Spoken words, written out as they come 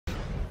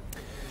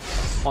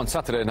On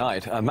Saturday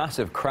night, a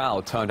massive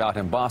crowd turned out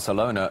in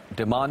Barcelona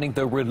demanding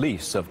the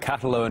release of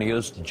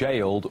Catalonia's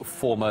jailed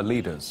former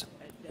leaders.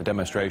 The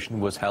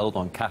demonstration was held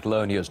on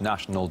Catalonia's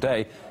National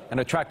Day and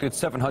attracted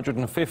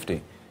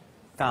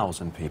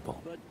 750,000 people.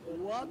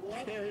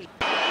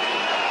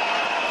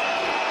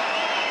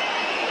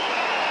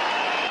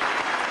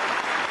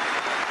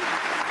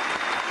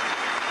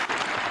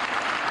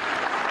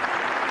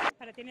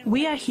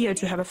 We are here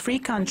to have a free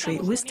country.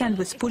 We stand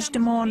with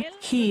Puigdemont.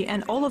 He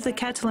and all of the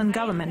Catalan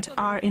government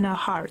are in our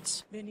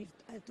hearts.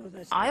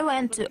 I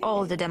went to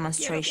all the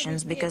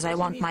demonstrations because I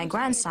want my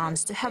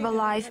grandsons to have a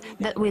life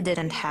that we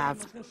didn't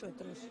have.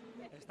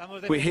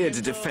 We're here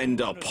to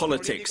defend our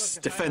politics,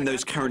 defend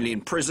those currently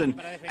in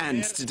prison,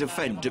 and to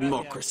defend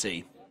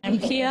democracy. I'm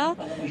here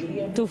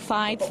to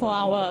fight for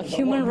our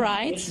human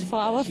rights, for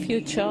our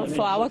future,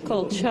 for our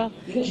culture,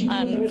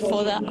 and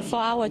for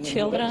our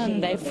children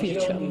and their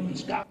future.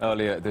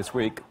 Earlier this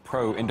week,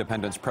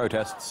 pro-independence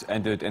protests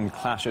ended in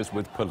clashes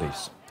with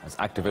police as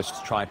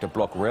activists tried to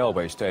block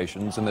railway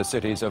stations in the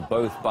cities of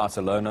both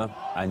Barcelona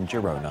and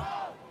Girona.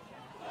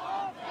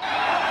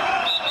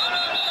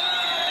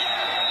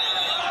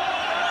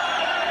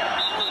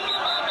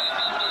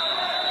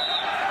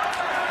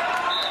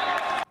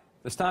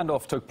 The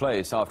standoff took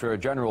place after a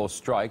general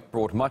strike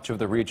brought much of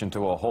the region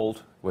to a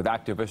halt, with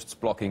activists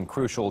blocking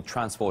crucial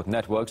transport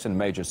networks in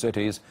major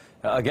cities,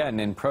 again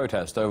in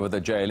protest over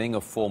the jailing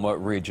of former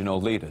regional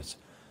leaders.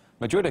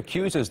 Madrid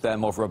accuses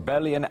them of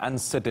rebellion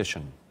and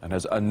sedition and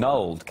has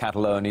annulled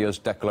Catalonia's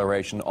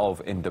declaration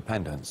of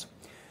independence.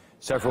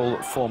 Several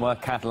former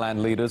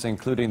Catalan leaders,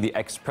 including the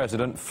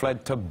ex-president,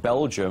 fled to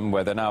Belgium,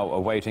 where they're now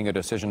awaiting a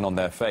decision on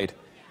their fate.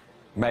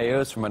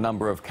 Mayors from a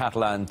number of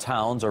Catalan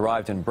towns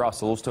arrived in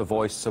Brussels to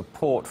voice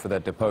support for their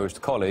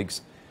deposed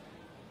colleagues.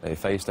 They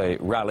faced a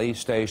rally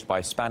staged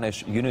by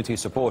Spanish Unity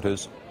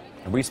supporters.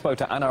 And we spoke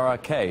to Ana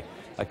Arqué,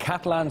 a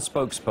Catalan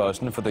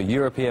spokesperson for the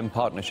European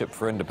Partnership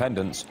for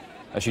Independence,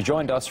 as she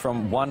joined us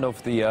from one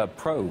of the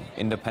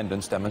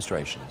pro-independence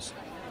demonstrations.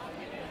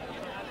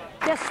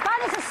 The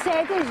Spanish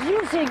state is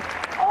using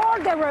all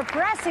the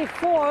repressive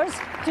force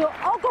to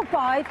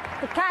occupy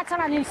the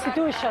Catalan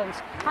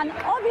institutions. And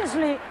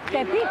obviously,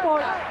 the people,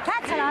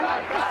 Catalan,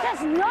 is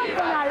just not going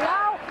to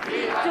allow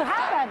to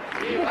happen,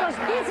 because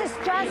this is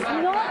just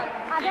not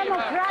a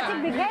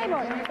democratic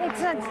behavior.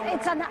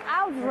 It's an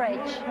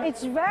outrage.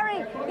 It's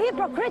very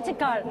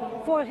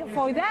hypocritical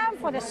for them,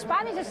 for the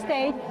Spanish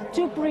state,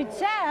 to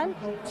pretend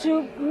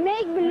to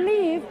make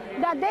believe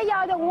that they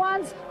are the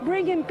ones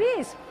bringing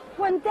peace,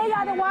 when they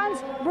are the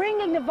ones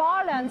bringing the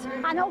violence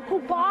and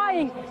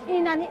occupying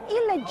in an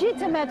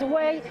illegitimate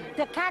way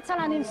the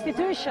Catalan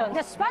institution.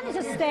 The Spanish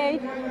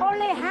state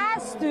only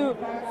has to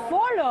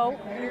follow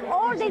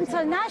all the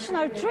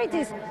international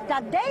treaties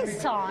that they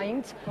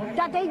signed,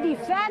 that they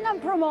defend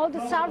and promote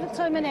the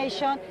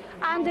self-determination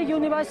and the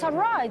universal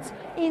rights.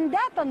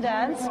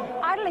 Independence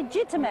are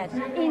legitimate.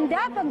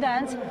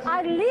 Independence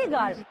are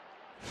legal.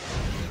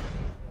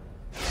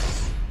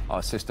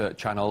 Our sister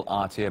channel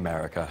RT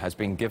America has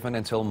been given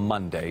until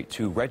Monday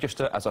to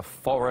register as a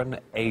foreign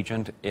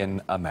agent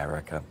in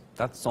America.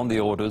 That's on the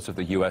orders of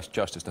the U.S.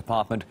 Justice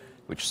Department,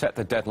 which set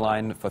the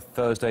deadline for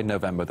Thursday,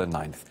 November the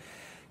 9th.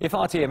 If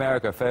RT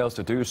America fails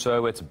to do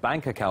so, its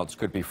bank accounts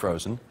could be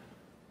frozen.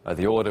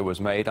 The order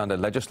was made under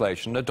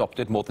legislation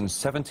adopted more than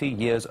 70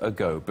 years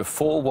ago,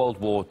 before World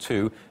War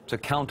II, to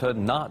counter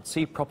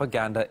Nazi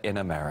propaganda in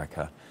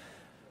America.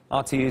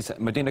 RT's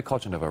Medina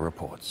Kojanova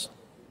reports.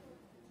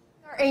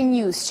 A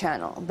news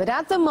channel, but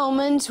at the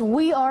moment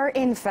we are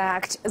in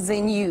fact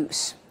the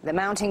news. The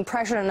mounting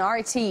pressure on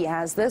RT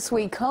has this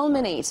week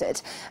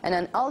culminated in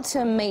an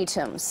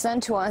ultimatum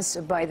sent to us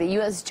by the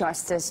U.S.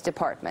 Justice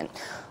Department.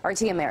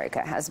 RT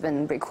America has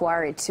been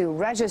required to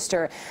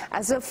register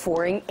as a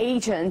foreign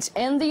agent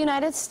in the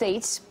United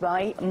States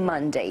by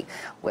Monday.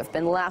 We've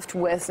been left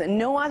with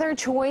no other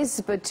choice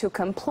but to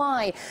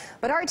comply,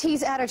 but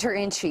RT's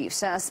editor-in-chief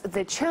says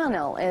the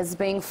channel is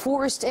being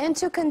forced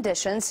into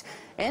conditions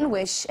in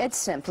which it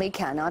simply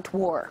cannot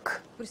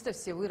work.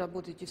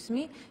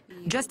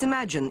 Just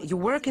imagine you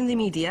work in the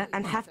media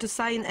and have to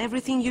sign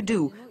everything you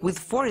do with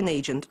foreign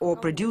agent or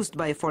produced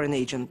by a foreign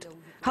agent.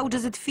 How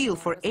does it feel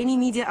for any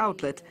media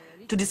outlet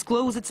to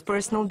disclose its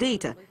personal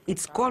data,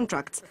 its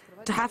contracts,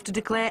 to have to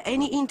declare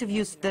any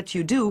interviews that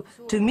you do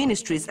to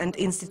ministries and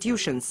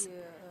institutions?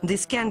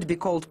 This can't be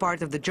called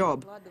part of the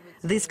job.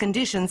 These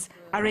conditions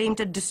are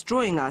aimed at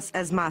destroying us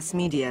as mass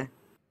media.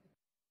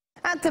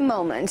 At the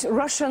moment,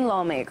 Russian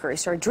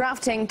lawmakers are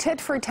drafting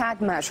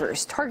tit-for-tat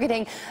measures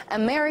targeting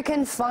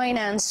American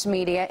finance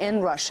media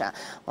in Russia.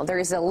 Well, there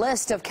is a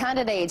list of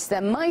candidates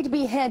that might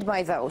be hit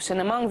by those,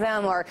 and among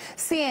them are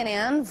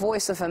CNN,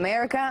 Voice of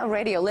America,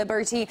 Radio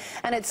Liberty,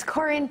 and its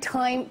current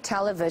time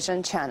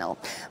television channel.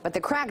 But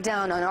the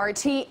crackdown on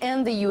RT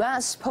in the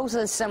U.S.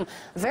 poses some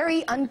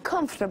very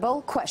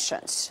uncomfortable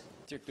questions.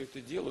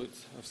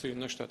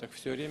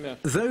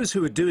 Those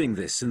who are doing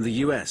this in the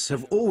US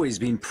have always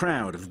been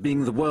proud of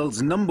being the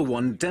world's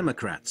 #1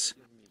 Democrats,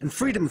 and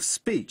freedom of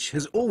speech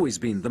has always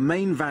been the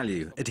main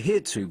value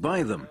adhered to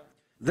by them.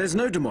 There's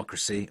no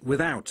democracy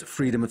without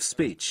freedom of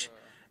speech.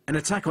 An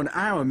attack on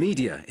our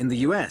media in the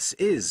US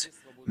is,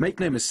 make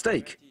no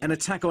mistake, an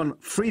attack on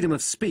freedom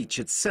of speech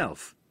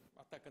itself.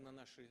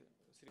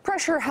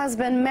 Pressure has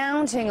been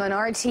mounting on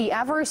RT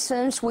ever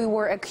since we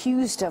were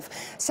accused of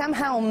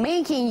somehow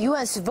making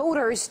U.S.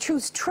 voters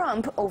choose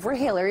Trump over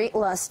Hillary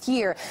last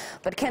year.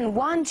 But can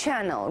one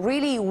channel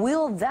really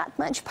wield that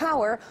much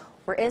power,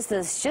 or is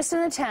this just an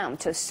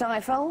attempt to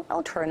stifle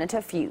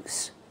alternative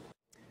views?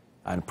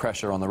 And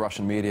pressure on the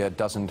Russian media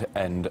doesn't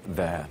end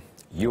there.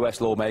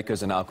 U.S.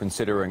 lawmakers are now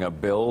considering a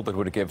bill that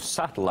would give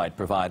satellite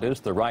providers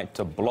the right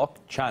to block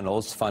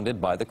channels funded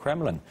by the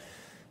Kremlin.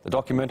 The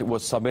document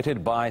was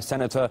submitted by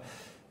Senator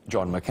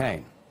John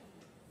McCain.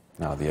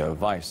 Now, the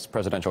vice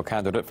presidential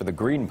candidate for the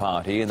Green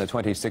Party in the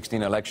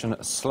 2016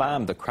 election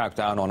slammed the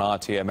crackdown on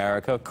RT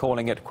America,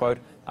 calling it, quote,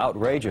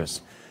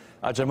 outrageous.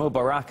 Jamil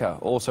Baraka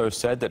also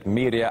said that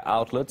media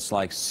outlets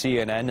like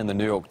CNN and the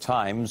New York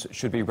Times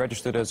should be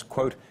registered as,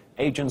 quote,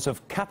 agents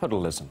of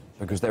capitalism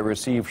because they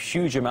receive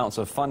huge amounts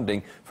of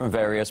funding from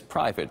various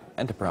private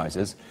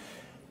enterprises.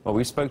 Well,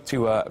 we spoke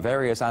to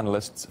various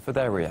analysts for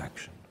their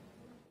reaction.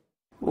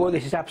 Well,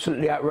 this is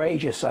absolutely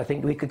outrageous. I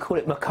think we could call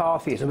it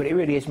McCarthyism, but it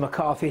really is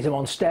McCarthyism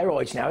on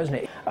steroids now, isn't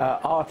it?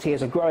 RT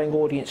has a growing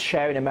audience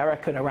share in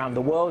America and around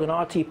the world, and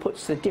RT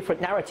puts a different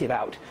narrative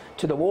out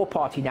to the war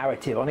party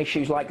narrative on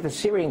issues like the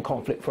Syrian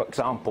conflict, for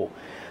example.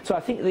 So I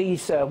think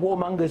these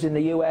warmongers in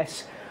the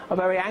US are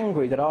very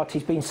angry that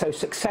RT's been so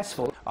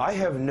successful. I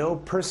have no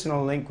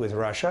personal link with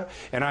Russia,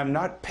 and I'm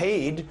not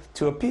paid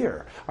to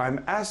appear.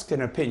 I'm asked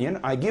an opinion,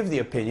 I give the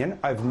opinion,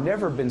 I've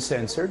never been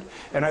censored,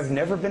 and I've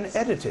never been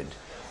edited.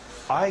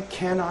 I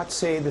cannot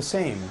say the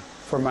same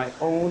for my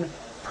own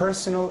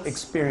personal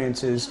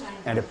experiences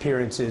and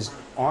appearances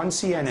on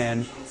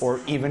CNN or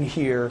even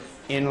here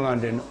in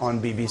London on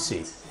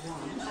BBC.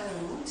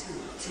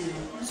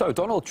 So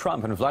Donald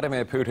Trump and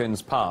Vladimir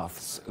Putin's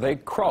paths, they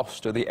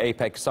crossed at the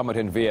APEC summit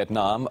in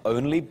Vietnam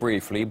only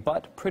briefly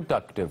but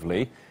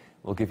productively.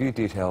 We'll give you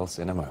details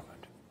in a moment.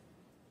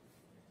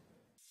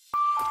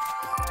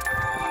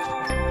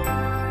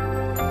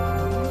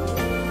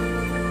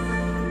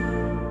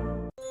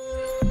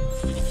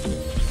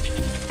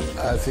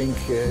 I think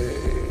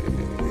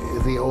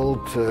the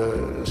old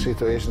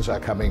situations are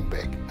coming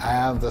back.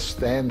 I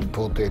understand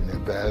Putin,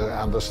 and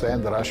I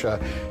understand Russia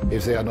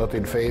if they are not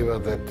in favor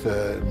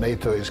that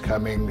NATO is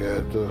coming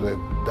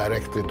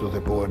directly to the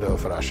border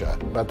of Russia.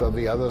 But on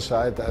the other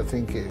side, I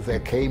think there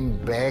came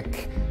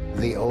back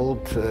the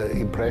old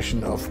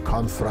impression of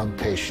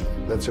confrontation.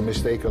 That's a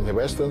mistake on the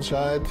Western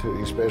side,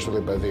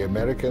 especially by the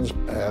Americans,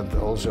 and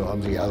also on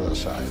the other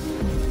side.